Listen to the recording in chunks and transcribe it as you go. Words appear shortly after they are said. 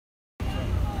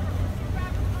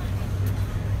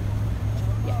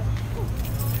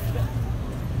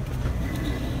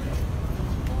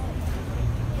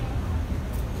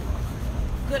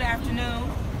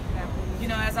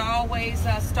always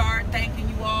start thanking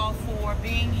you all for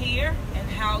being here and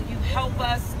how you help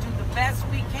us do the best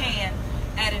we can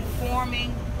at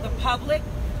informing the public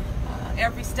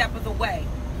every step of the way.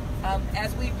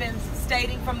 As we've been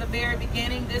stating from the very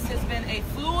beginning, this has been a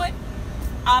fluid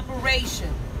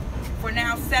operation for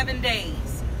now 7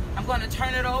 days. I'm going to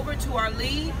turn it over to our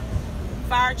lead,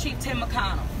 Fire Chief Tim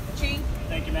McConnell. Chief?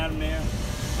 Thank you, Madam Mayor.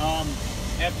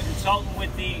 After consulting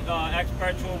with the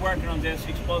experts who are working on this,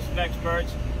 explosive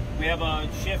experts, we have a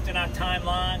shift in our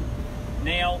timeline.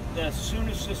 Now, the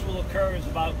soonest this will occur is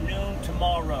about noon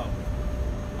tomorrow.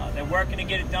 They're working to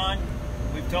get it done.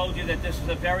 We've told you that this is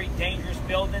a very dangerous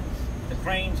building. The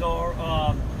cranes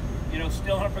are,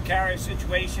 still in a precarious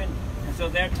situation, and so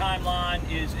their timeline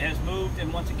has moved.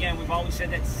 And once again, we've always said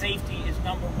that safety is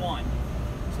number one.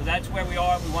 So that's where we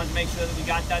are. We wanted to make sure that we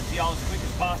got that to y'all as quick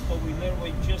as possible. We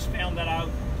literally just found that out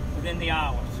within the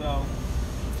hour. So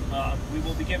we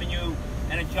will be giving you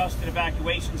an adjusted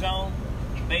evacuation zone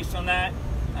based on that.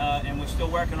 And we're still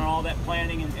working on all that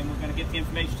planning, and we're going to get the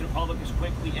information to the public as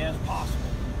quickly as possible.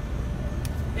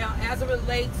 Now, as it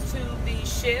relates to the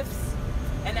shifts,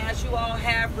 and as you all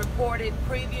have reported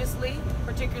previously,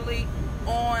 particularly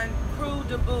on Crew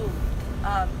Debut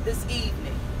this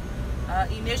evening,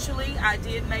 initially I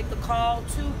did make the call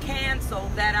to cancel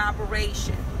that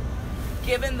operation.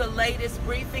 Given the latest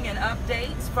briefing and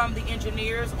updates from the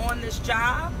engineers on this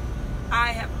job, I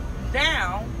have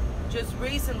now just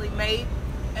recently made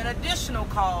an additional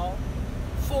call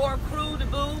for Crew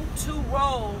Debut to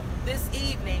roll this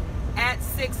evening at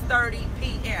 6:30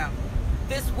 p.m.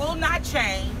 This will not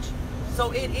change,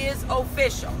 so it is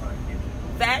official.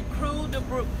 That Crew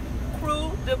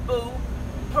Debut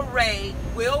parade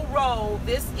will roll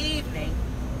this evening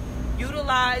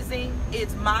utilizing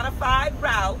its modified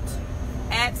route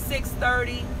at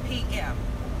 6:30 p.m.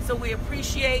 So we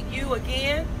appreciate you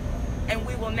again, and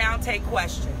we will now take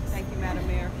questions. Thank you, Madam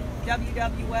Mayor.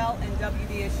 WWL and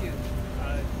WDSU.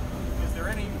 Is there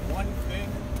any one thing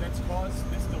that's caused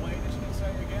this delay that you can say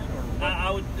again?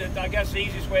 Or I guess the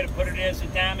easiest way to put it is the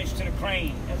damage to the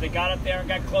crane. As they got up there and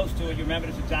got close to it, you remember,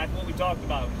 that's exactly what we talked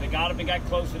about. As they got up and got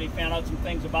closer, they found out some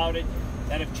things about it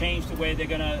that have changed the way they're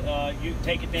going to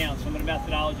take it down, some of the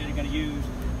methodology they're going to use,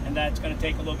 and that's going to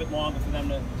take a little bit longer for them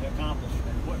to accomplish.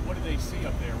 What do they see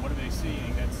up there? What are they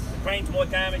seeing? The crane's more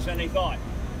damaged than they thought,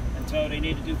 and so they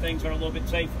need to do things that are a little bit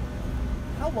safer.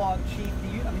 How long, Chief,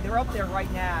 they're up there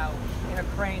right now in a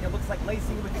crane. It looks like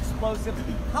lacing with explosives.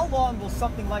 How long will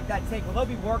something like that take? Will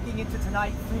they be working into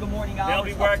tonight through the morning hours?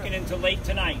 They'll be working until late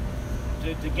tonight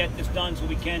to get this done so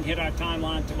we can hit our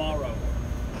timeline tomorrow.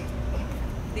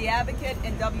 The Advocate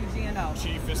and WGNO.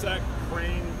 Chief, is that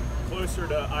crane closer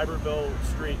to Iberville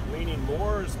Street leaning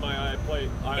more, or is my eye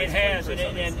plate? It has, and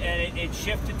it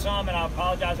shifted some, and I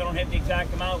apologize, I don't have the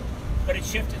exact amount, but it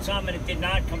shifted some and it did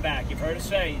not come back. You've heard us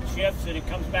say it shifts and it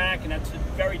comes back, and that's a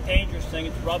very dangerous thing.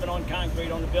 It's rubbing on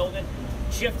concrete on the building.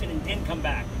 It shifted and didn't come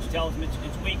back, which tells them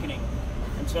it's weakening.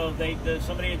 And so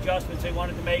some of the adjustments they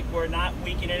wanted to make were not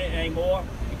weakening it anymore.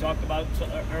 We talked about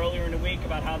earlier in the week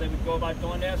about how they would go about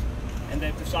doing this, and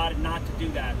they've decided not to do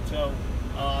that. So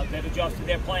they've adjusted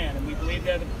their plan, and we believe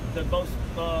they're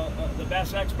the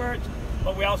best experts.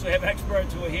 But we also have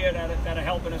experts who are here that are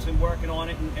helping us and working on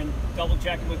it and double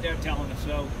checking what they're telling us.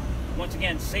 So once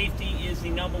again, safety is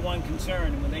the number one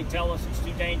concern. And when they tell us it's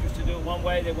too dangerous to do it one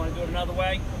way, they want to do it another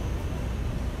way,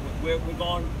 we're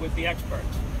going with the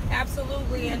experts.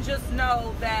 Absolutely, and just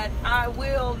know that I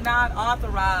will not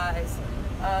authorize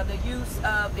the use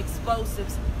of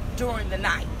explosives during the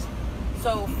night.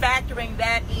 So factoring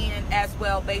that in as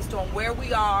well, based on where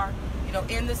we are,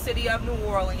 in the city of New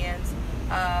Orleans.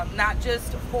 Not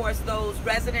just, of course, those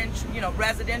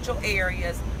residential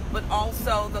areas, but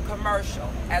also the commercial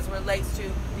as it relates to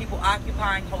people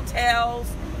occupying hotels.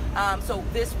 So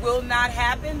this will not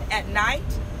happen at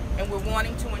night, and we're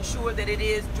wanting to ensure that it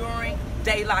is during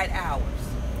daylight hours.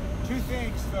 Two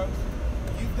things, folks.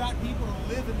 You've got people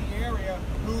who live in the area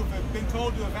who have been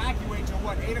told to evacuate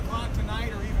till 8 o'clock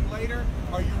tonight or even later.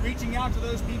 Are you reaching out to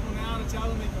those people now to tell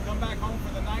them they can come back home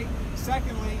for the night?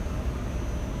 Secondly,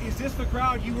 is this the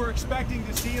crowd you were expecting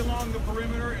to see along the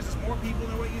perimeter? Is this more people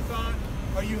than what you thought?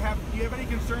 Or do you have any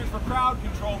concerns for crowd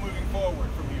control moving forward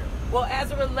from here? Well,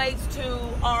 as it relates to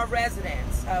our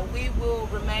residents, we will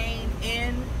remain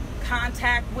in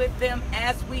contact with them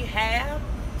as we have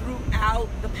throughout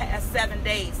the past 7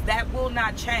 days. That will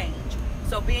not change.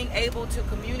 So being able to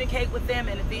communicate with them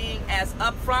and being as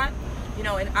upfront,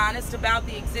 and honest about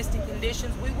the existing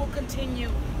conditions, we will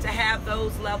continue to have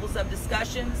those levels of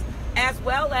discussions, as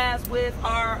well as with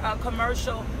our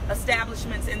commercial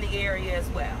establishments in the area as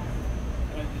well.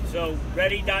 So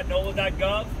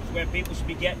ready.nola.gov, where people should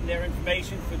be getting their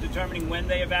information for determining when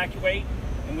they evacuate,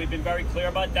 and we've been very clear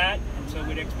about that, and so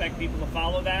we'd expect people to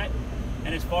follow that.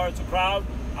 And as far as the crowd,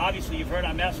 obviously you've heard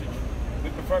our message. We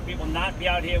prefer people not be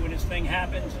out here when this thing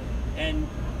happens and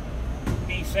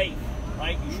be safe,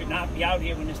 right? You should not be out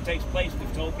here when this takes place.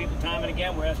 We've told people time and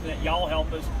again, we're asking that y'all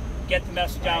help us get the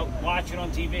message out, watch it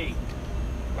on TV.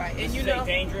 Right, This and you is know, a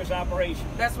dangerous operation.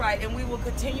 that's right, and we will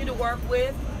continue to work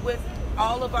with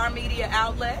all of our media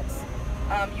outlets.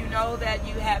 You know that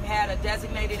you have had a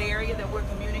designated area that we're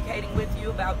communicating with you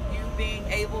about you being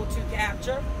able to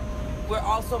capture. We're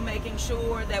also making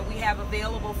sure that we have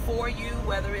available for you,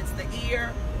 whether it's the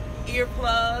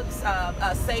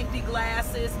earplugs, safety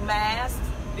glasses, masks,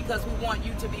 because we want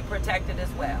you to be protected as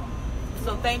well.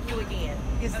 So thank you again.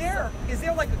 Is there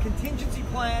like a contingency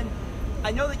plan?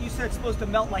 I know that you said it's supposed to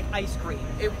melt like ice cream.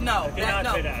 No, Did not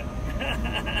say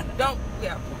that. Don't.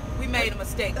 Yeah, we made a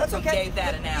mistake. That's when okay. We gave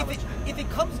that analogy. If it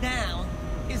comes down,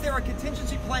 is there a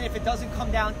contingency plan if it doesn't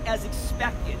come down as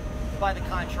expected by the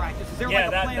contractors? Is there Yeah,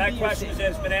 like a plan that B or question C?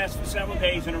 has been asked for several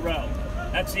days in a row.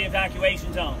 That's the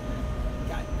evacuation zone.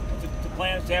 Okay. The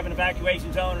plan is to have an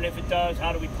evacuation zone, and if it does,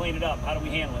 how do we clean it up? How do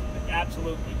we handle it?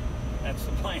 Absolutely. That's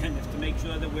the plan, is to make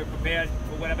sure that we're prepared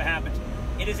for whatever happens.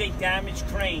 It is a damaged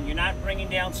crane. You're not bringing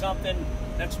down something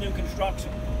that's new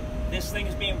construction. This thing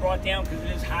is being brought down because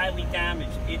it is highly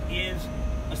damaged. It is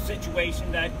a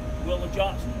situation that will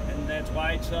adjust, and that's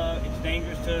why it's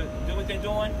dangerous to do what they're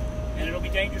doing, and it'll be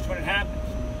dangerous when it happens.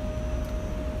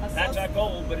 That's our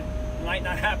goal, but it might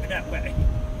not happen that way.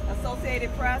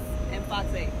 Associated Press and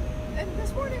Fox 8. And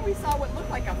this morning we saw what looked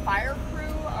like a fire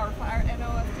crew or fire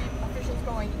NOFD officials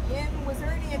going in. Was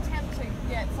there any attempt to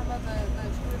get some of the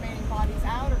two remaining bodies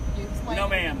out, or could you explain? No,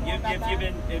 ma'am.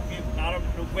 I don't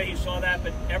know where you saw that,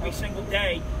 but every single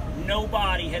day,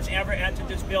 nobody has ever entered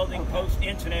this building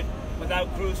post-incident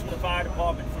without crews from the fire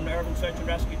department, from the urban search and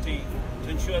rescue team, to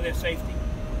ensure their safety.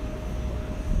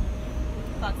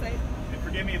 Fox 8. And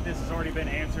forgive me if this has already been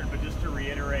answered, but just to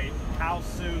reiterate, how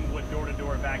soon would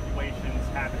door-to-door evacuations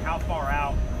happen? How far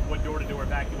out would door-to-door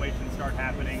evacuations start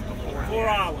happening before? 4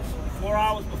 hours. 4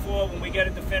 hours before, when we get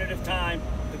a definitive time,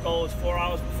 the goal is 4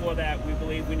 hours before that, we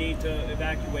believe we need to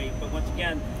evacuate. But once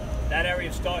again, that area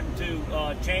is starting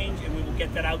to change, and we will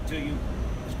get that out to you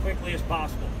as quickly as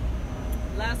possible.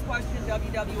 Last question,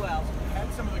 WWL.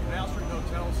 Had some of the Canal Street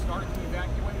hotels started to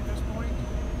evacuate at this point?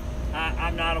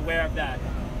 I'm not aware of that.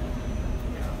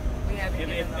 We haven't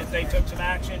If they took some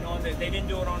action on it, they didn't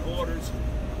do it on orders.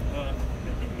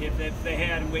 If they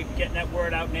had, and we're getting that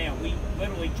word out now. We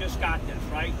literally just got this,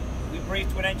 right? We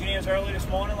briefed with engineers early this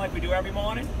morning, like we do every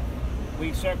morning.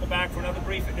 We circled back for another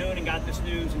brief at noon and got this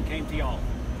news and came to y'all.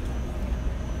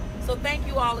 So thank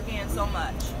you all again so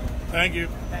much. Thank you.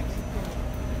 Thanks.